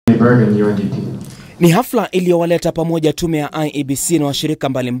Ni hafla iliyowaleta pamoja tume ya IEBC na washirika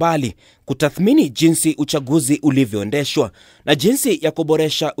mbalimbali kutathmini jinsi uchaguzi ulivyoendeshwa na jinsi ya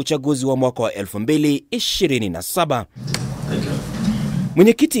kuboresha uchaguzi wa mwaka wa 2027.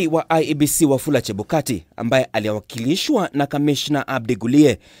 Mwenyekiti wa IEBC Wafula Chebukati, ambaye aliyewakilishwa na kamishna Abdi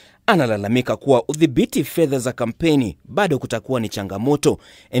Guliye, analalamika kuwa udhibiti fedha za kampeni bado kutakuwa ni changamoto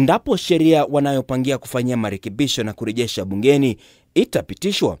endapo sheria wanayopangia kufanyia marekebisho na kurejesha bungeni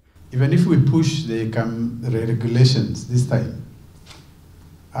itapitishwa. Even if we push the regulations this time,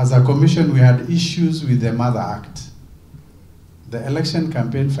 as a commission we had issues with the Mother Act. The Election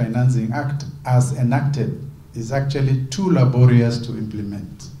Campaign Financing Act as enacted is actually too laborious to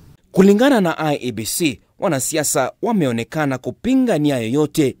implement. Kulingana na IEBC, wanasiasa wameonekana kupinga nia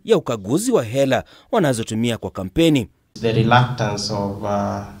yoyote ya ukaguzi wa hela wanazotumia kwa kampeni. The reluctance of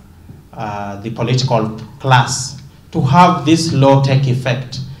the political class to have this law take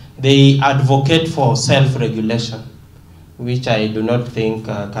effect. They advocate for self-regulation, which I do not think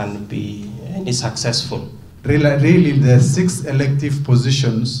can be any successful. Really, the 6 elective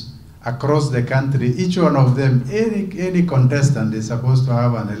positions across the country, each one of them, any contestant is supposed to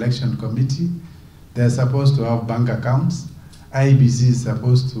have an election committee. They're supposed to have bank accounts. IEBC is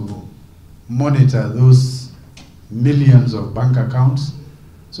supposed to monitor those millions of bank accounts.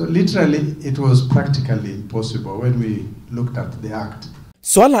 So literally, it was practically impossible when we looked at the act.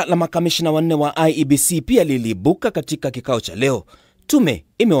 Swala la makamishna wanne wa IEBC pia liliibuka katika kikao cha leo. Tume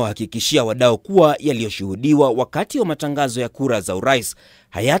imewahakikishia wadau kuwa yaliyoshuhudiwa wakati wa matangazo ya kura za urais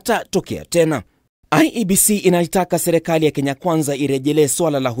hayatatokea tena. IEBC inaitaka serikali ya Kenya Kwanza irejelee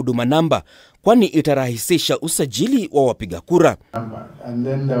swala la huduma namba, kwani itarahisisha usajili wa wapiga kura. And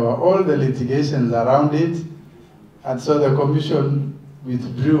then there were all the litigations around it, and so the commission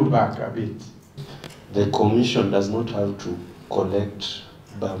withdrew back a bit. The commission does not have to collect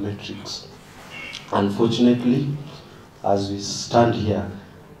biometrics. Unfortunately, as we stand here,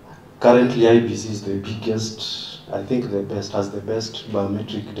 currently IEBC is the biggest, I think the best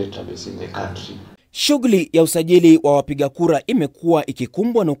biometric database in the country. Shughuli ya usajili wa wapiga kura imekuwa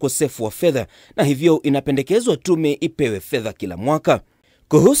ikikumbwa na ukosefu wa fedha, na hivyo inapendekezwa tume ipewe fedha kila mwaka.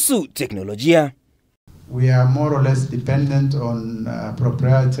 Kuhusu teknolojia, we are more or less dependent on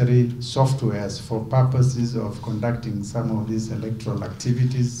proprietary softwares for purposes of conducting some of these electoral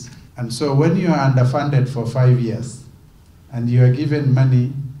activities. And so when you are underfunded for 5 years and you are given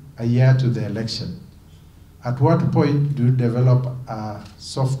money a year to the election, at what point do you develop a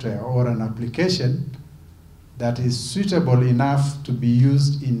software or an application that is suitable enough to be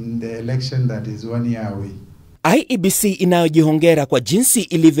used in the election that is 1 year away? IEBC inayojihongera kwa jinsi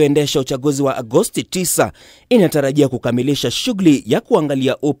ilivyoendesha uchaguzi wa Agosti 9 inatarajia kukamilisha shughuli ya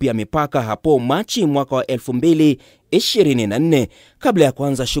kuangalia upya mipaka hapo Machi mwaka wa 2024 kabla ya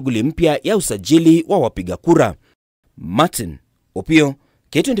kuanza shughuli mpya ya usajili wa wapiga kura. Martin Opio,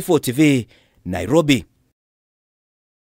 K24 TV, Nairobi.